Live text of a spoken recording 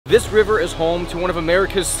This river is home to one of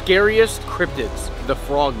America's scariest cryptids, the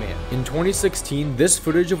Frogman. In 2016, this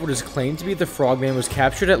footage of what is claimed to be the Frogman was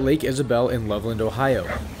captured at Lake Isabel in Loveland, Ohio.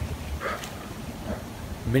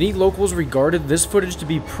 Many locals regarded this footage to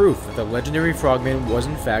be proof that the legendary Frogman was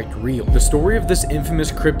in fact real. The story of this infamous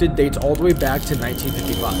cryptid dates all the way back to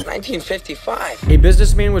 1955. 1955? A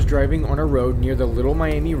businessman was driving on a road near the Little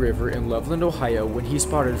Miami River in Loveland, Ohio when he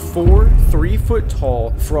spotted 4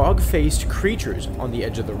 3-foot-tall, frog-faced creatures on the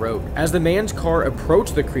edge of the road. As the man's car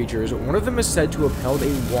approached the creatures, one of them is said to have held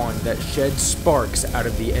a wand that shed sparks out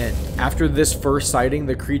of the end. After this first sighting,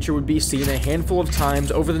 the creature would be seen a handful of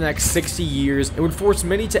times over the next 60 years and would force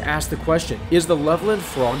many to ask the question, is the Loveland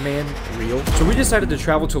Frogman real? So we decided to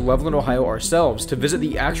travel to Loveland, Ohio ourselves to visit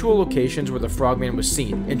the actual locations where the Frogman was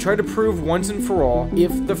seen and try to prove once and for all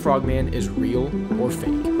if the Frogman is real or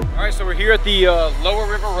fake. Alright, so we're here at the Lower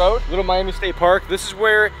River Road, Little Miami State Park. This is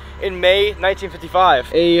where in May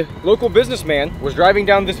 1955, a local businessman was driving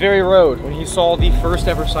down this very road when he saw the first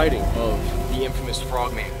ever sighting of the infamous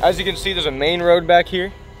Frogman. As you can see, there's a main road back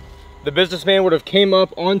here. The businessman would have came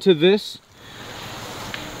up onto this.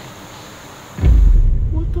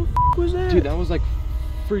 Was that? Dude, that was like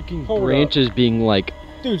freaking branches being like...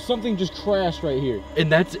 Dude, something just crashed right here. And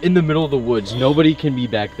that's in the middle of the woods. Nobody can be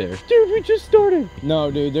back there. Dude, we just started. No,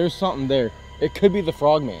 dude, there's something there. It could be the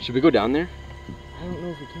Frogman. Should we go down there? I don't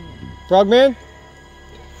know if we can. Frogman?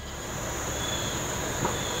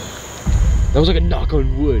 That was like a knock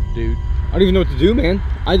on wood, dude. I don't even know what to do, man.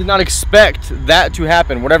 I did not expect that to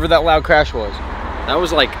happen, whatever that loud crash was. That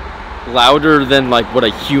was like louder than like what a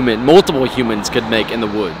human, multiple humans could make in the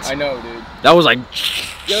woods. I know, dude. That was like...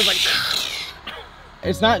 Yeah, it was like...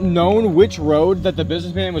 It's not known which road that the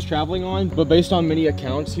businessman was traveling on, but based on many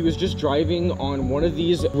accounts, he was just driving on one of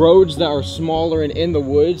these roads that are smaller and in the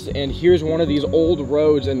woods, and here's one of these old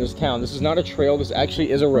roads in this town. This is not a trail, this actually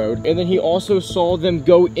is a road. And then he also saw them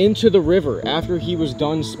go into the river after he was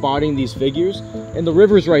done spotting these figures, and the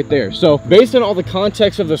river's right there. So based on all the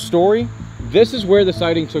context of the story, this is where the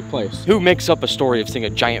sighting took place. Who makes up a story of seeing a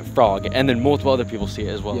giant frog and then multiple other people see it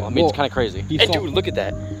as well? Yeah, I mean, it's kind of crazy. Hey, dude, look at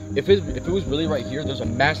that. If it was really right here, there's a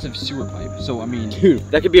massive sewer pipe. So, I mean, dude,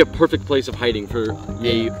 that could be a perfect place of hiding for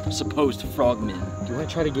a supposed frogman. Do you want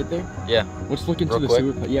to try to get there? Yeah. Let's look into the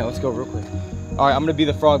sewer pipe. Yeah, let's go real quick. All right, I'm going to be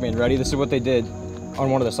the Frogman. Ready? This is what they did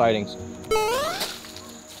on one of the sightings.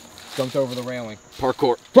 Jumped over the railing.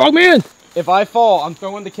 Parkour. Frogman! If I fall, I'm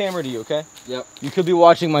throwing the camera to you, okay? Yep. You could be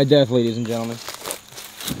watching my death, ladies and gentlemen.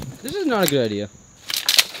 This is not a good idea.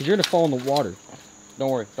 Because you're going to fall in the water. Don't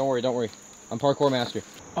worry, don't worry, don't worry. I'm parkour master.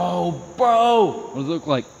 Oh, bro! What does it look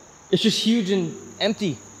like? It's just huge and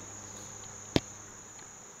empty.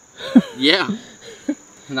 Yeah.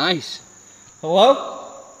 Nice. Hello?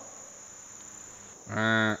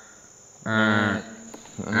 How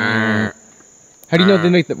do you know they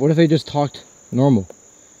make that? What if they just talked normal?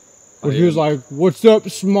 What if he was like, what's up,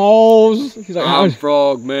 Smalls? He's like, I'm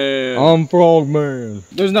Frogman. I'm Frogman.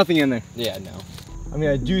 There's nothing in there. Yeah, no. I mean,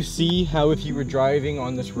 I do see how if you were driving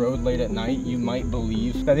on this road late at night, you might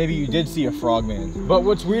believe that maybe you did see a Frogman. But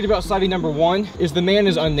what's weird about sighting number 1 is the man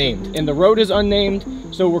is unnamed and the road is unnamed,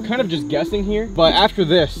 so we're kind of just guessing here. But after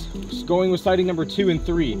this, going with sighting number 2 and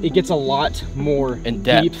 3, it gets a lot more in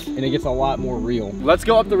depth and it gets a lot more real. Let's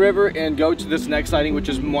go up the river and go to this next sighting, which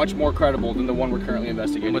is much more credible than the one we're currently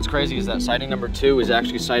investigating. What's crazy is that sighting number 2 is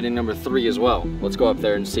actually sighting number 3 as well. Let's go up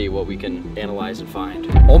there and see what we can analyze and find.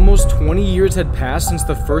 Almost 20 years had passed since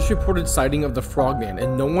the first reported sighting of the Frogman,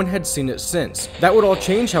 and no one had seen it since. That would all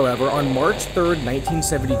change, however, on March 3rd,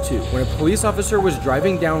 1972, when a police officer was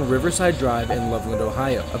driving down Riverside Drive in Loveland,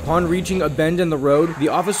 Ohio. Upon reaching a bend in the road, the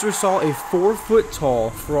officer saw a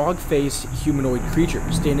 4-foot-tall, frog-faced humanoid creature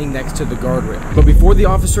standing next to the guardrail. But before the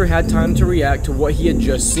officer had time to react to what he had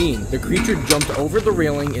just seen, the creature jumped over the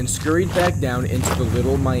railing and scurried back down into the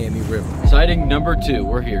Little Miami River. Sighting number 2,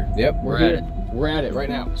 we're here. Yep, we're at it. We're at it right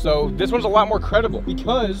now. So this one's a lot more credible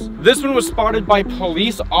because this one was spotted by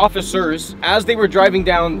police officers as they were driving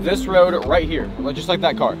down this road right here, just like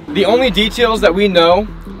that car. The only details that we know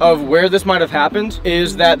of where this might have happened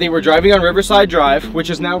is that they were driving on Riverside Drive, which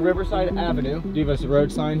is now Riverside Avenue. Do you have a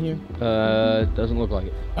road sign here? Doesn't look like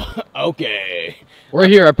it. Okay. We're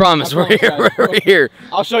here, I promise. We're here. We're here.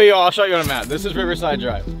 I'll show you on a map. This is Riverside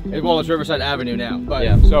Drive. Well, it's Riverside Avenue now. But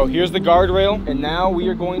yeah. So here's the guardrail, and now we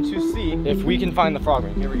are going to see if we can find the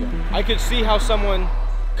Frogman. Here we go. I could see how someone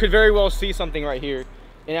could very well see something right here,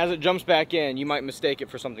 and as it jumps back in, you might mistake it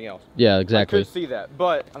for something else. Yeah, exactly. I could see that,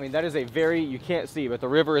 but I mean, that is a very, you can't see, but the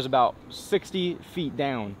river is about 60 feet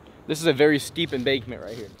down. This is a very steep embankment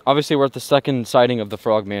right here. Obviously, we're at the second sighting of the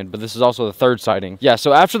Frogman, but this is also the third sighting. Yeah,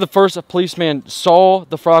 so after the first policeman saw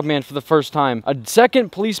the Frogman for the first time, a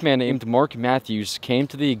second policeman named Mark Matthews came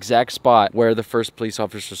to the exact spot where the first police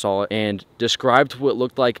officer saw it and described what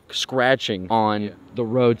looked like scratching on the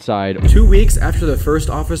roadside. 2 weeks after the first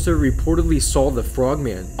officer reportedly saw the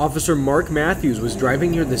Frogman, Officer Mark Matthews was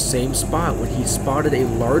driving near the same spot when he spotted a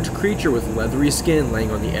large creature with leathery skin laying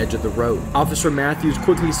on the edge of the road. Officer Matthews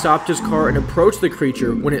quickly stopped his car and approached the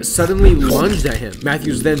creature when it suddenly lunged at him.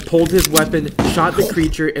 Matthews then pulled his weapon, shot the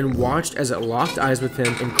creature, and watched as it locked eyes with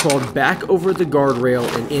him and crawled back over the guardrail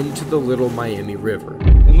and into the Little Miami River.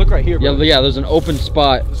 And look right here, bro. Yeah, there's an open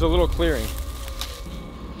spot. There's a little clearing.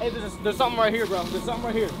 Hey, there's something right here, bro. There's something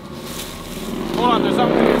right here. Hold on, there's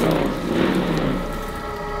something here.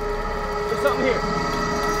 There's something here.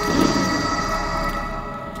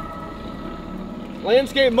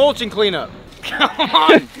 Landscape mulching cleanup. Come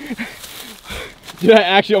on. Dude, I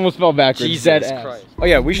actually almost fell backwards. Jesus Christ. Oh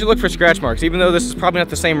yeah, we should look for scratch marks, even though this is probably not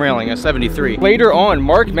the same railing as 73. Later on,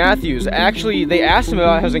 Mark Matthews, actually, they asked him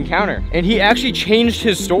about his encounter, and he actually changed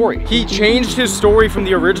his story. He changed his story from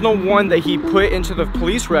the original one that he put into the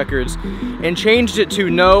police records, and changed it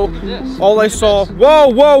to, no, all I saw, whoa,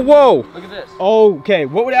 whoa, whoa. Look at this. Okay,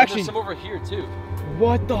 what would actually, there's some over here too.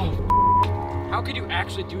 What the How could you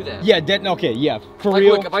actually do that? Yeah, okay, yeah, for like,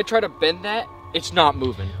 real. Look, if I try to bend that, it's not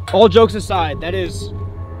moving. All jokes aside, that is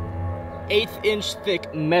 1/8 inch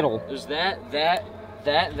thick metal. There's that.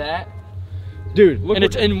 Dude, look. And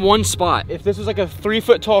it's in one spot. If this was like a 3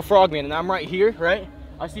 foot tall frogman and I'm right here, right?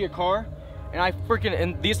 I see a car and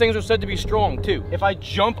and these things are said to be strong too. If I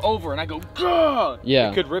jump over and I go, gah, yeah,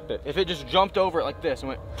 it could rip it. If it just jumped over it like this and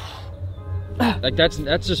went, like that's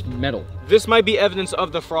just metal. This might be evidence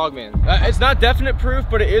of the Frogman. It's not definite proof,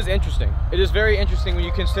 but it is interesting. It is very interesting when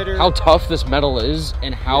you consider how tough this metal is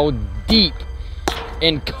and how deep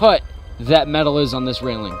and cut that metal is on this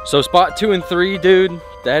railing. So spot 2 and 3, dude,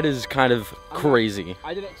 that is kind of crazy.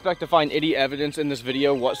 I didn't expect to find any evidence in this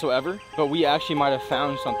video whatsoever, but we actually might have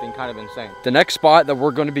found something kind of insane. The next spot that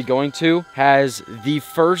we're going to be going to has the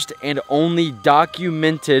first and only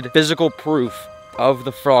documented physical proof of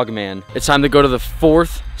the Frogman. It's time to go to the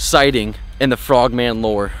 4th sighting in the Frogman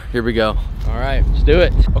lore. Here we go. All right, let's do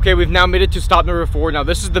it. Okay, we've now made it to stop number 4. Now,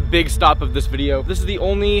 this is the big stop of this video. This is the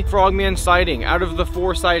only Frogman sighting out of the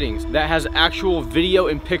 4 sightings that has actual video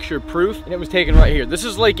and picture proof, and it was taken right here. This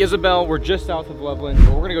is Lake Isabel. We're just south of Loveland,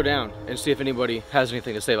 but we're gonna go down and see if anybody has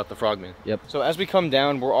anything to say about the Frogman. Yep. So as we come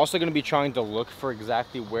down, we're also gonna be trying to look for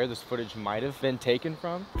exactly where this footage might have been taken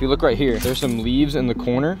from. If you look right here, there's some leaves in the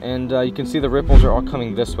corner, and you can see the ripples are all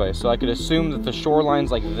coming this way. So I could assume that the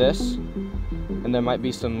shoreline's like this, and there might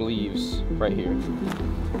be some leaves right here.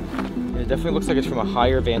 And it definitely looks like it's from a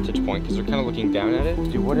higher vantage point because they're kind of looking down at it.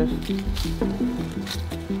 Dude, what if...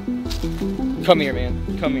 Come here,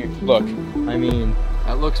 man. Come here. Look, I mean...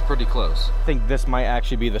 That looks pretty close. I think this might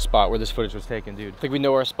actually be the spot where this footage was taken, dude. I think we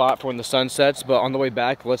know our spot for when the sun sets, but on the way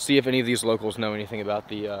back, let's see if any of these locals know anything about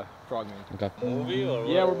the Frogman. Okay. Movie or what?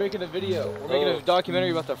 Yeah, we're making a video. We're making a documentary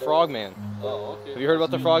about the Frogman. Oh, okay. Have you heard about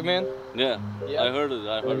the Frogman? Yeah, Yeah. I heard it.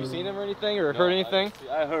 Have you seen him or anything, or heard anything?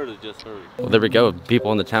 I heard it, just heard it. Well, there we go.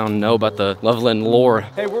 People in the town know about the Loveland lore.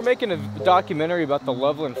 Hey, we're making a documentary about the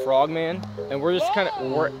Loveland Frogman, and we're just kind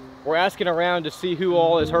of we're asking around to see who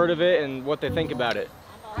all has heard of it and what they think about it.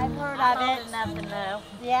 I've heard of it. Nothing though.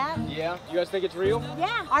 Yeah? Yeah? You guys think it's real?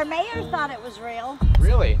 Yeah. Our mayor thought it was real.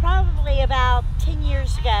 Really? Probably about 10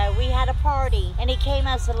 years ago, we had a party, and he came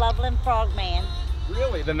as the Loveland Frogman.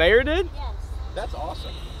 Really? The mayor did? Yes. That's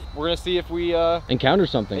awesome. We're gonna see if we Encounter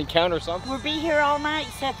something. encounter something. We'll be here all night,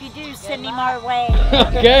 so if you do, send him our way.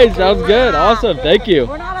 Okay, sounds good. Awesome. Thank you.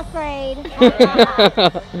 We're not afraid.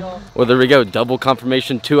 Well, there we go. Double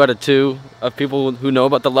confirmation, 2 out of 2 of people who know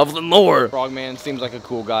about the Loveland lore. Frogman seems like a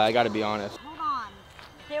cool guy, I gotta be honest. Hold on.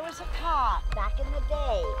 There was a cop back in the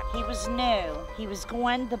day. He was new. He was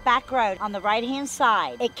going the back road on the right-hand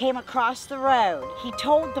side. It came across the road. He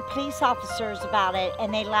told the police officers about it,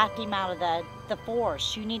 and they laughed him out of the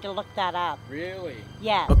force. You need to look that up. Really?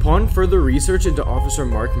 Yeah. Upon further research into Officer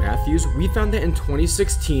Mark Matthews, we found that in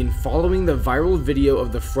 2016, following the viral video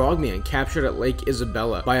of the Frogman captured at Lake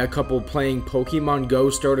Isabella by a couple playing Pokemon Go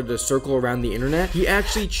started to circle around the internet, he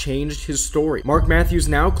actually changed his story. Mark Matthews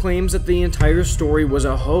now claims that the entire story was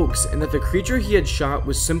a hoax and that the creature he had shot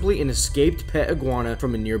was simply an escaped pet iguana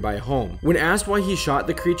from a nearby home. When asked why he shot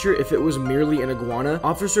the creature if it was merely an iguana,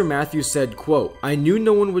 Officer Matthews said, quote, "I knew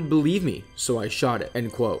no one would believe me, so I shot it,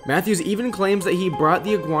 end quote. Matthews even claims that he brought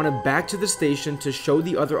the iguana back to the station to show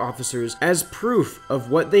the other officers as proof of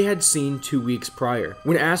what they had seen 2 weeks prior.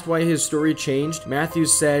 When asked why his story changed,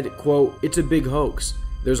 Matthews said, quote, "It's a big hoax.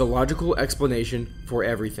 There's a logical explanation for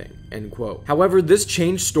everything," end quote. However, this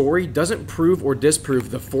changed story doesn't prove or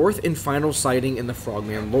disprove the fourth and final sighting in the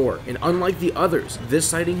Frogman lore, and unlike the others, this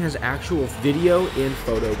sighting has actual video and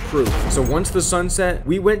photo proof. So once the sun set,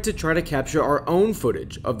 we went to try to capture our own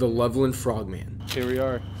footage of the Loveland Frogman. Here we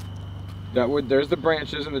are. There's the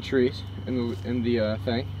branches and the trees in the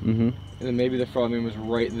thing. And then maybe the frogman was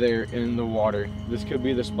right there in the water. This could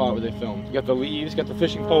be the spot where they filmed. You got the leaves, got the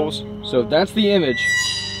fishing poles. So that's the image.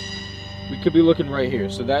 We could be looking right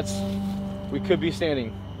here. So we could be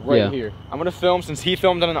standing right here. I'm gonna film, since he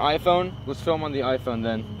filmed on an iPhone, let's film on the iPhone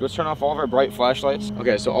then. Let's turn off all of our bright flashlights.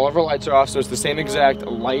 Okay, so all of our lights are off, so it's the same exact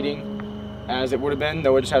lighting as it would have been,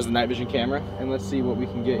 though it just has the night vision camera. And let's see what we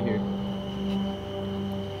can get here.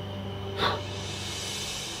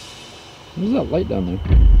 What's that light down there?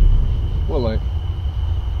 What light?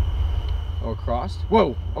 Oh, crossed?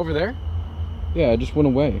 Whoa, over there? Yeah, it just went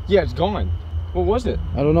away. Yeah, it's gone. What was it?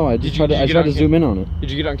 I don't know. I tried to zoom in on it. Did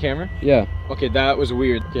you get it on camera? Yeah. Okay, that was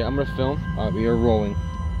weird. Okay, I'm gonna film. All right, we are rolling.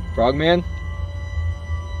 Frogman.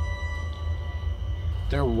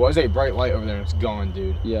 There was a bright light over there and it's gone,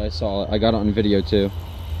 dude. Yeah, I saw it. I got it on video too.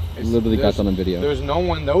 Literally got that on video. There's no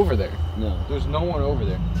one over there. No. There's no one over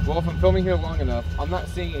there. Well, if I'm filming here long enough, I'm not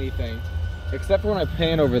seeing anything except for when I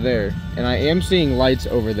pan over there, and I am seeing lights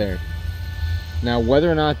over there. Now,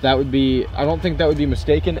 whether or not that would be, I don't think that would be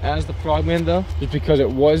mistaken as the Frogman though, just because it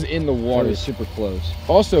was in the water. It was super close.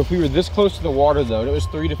 Also, if we were this close to the water though, and it was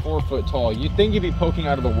 3 to 4 foot tall, you'd think you'd be poking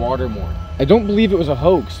out of the water more. I don't believe it was a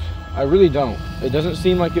hoax. I really don't. It doesn't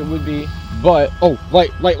seem like it would be, but, oh,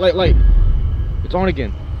 light. It's on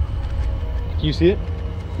again. Can you see it?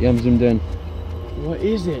 Yeah, I'm zoomed in. What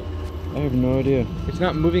is it? I have no idea. It's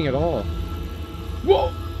not moving at all.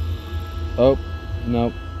 Whoa! Oh,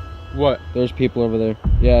 no. What? There's people over there.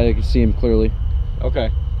 Yeah, I can see them clearly.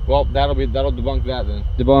 Okay. Well, that'll debunk that then.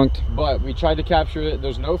 Debunked. But we tried to capture it.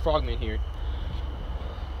 There's no frogman here.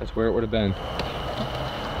 That's where it would have been.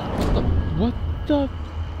 What the?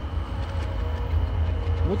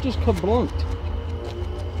 What just kablunked?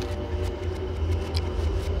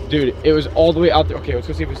 Dude, it was all the way out there. Okay, let's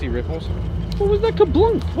go see if we see ripples. What was that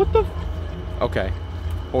kablunk? What the? Okay.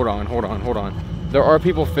 Hold on. There are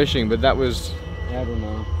people fishing, but that was... I don't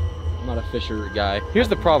know. I'm not a fisher guy. Here's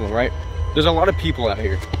the problem, right? There's a lot of people out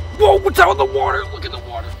here. Whoa, what's out in the water? Look at the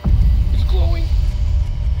water. It's glowing.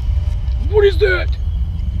 What is that?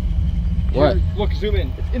 What? Here, look, zoom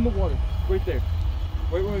in. It's in the water. Right there.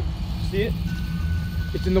 Wait. See it?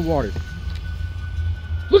 It's in the water.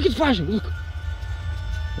 Look, it's flashing. Look.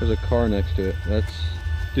 There's a car next to it.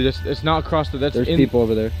 Dude, it's not across the... There's people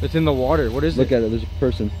over there. It's in the water. What is it? Look at it. There's a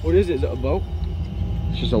person. What is it? Is it a boat?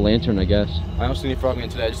 It's just a lantern, I guess. I don't see any frogmen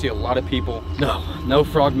today. I just see a lot of people. No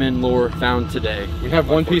frogman lore found today. We have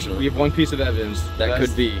one piece of evidence.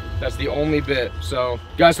 Could be. That's the only bit. So,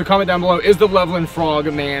 guys, so comment down below. Is the Loveland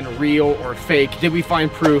Frogman real or fake? Did we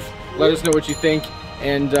find proof? Let us know what you think.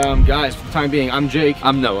 And guys, for the time being, I'm Jake.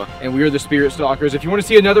 I'm Noah. And we are the Spirit Stalkers. If you want to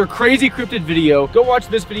see another crazy cryptid video, go watch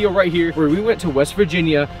this video right here where we went to West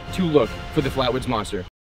Virginia to look for the Flatwoods Monster.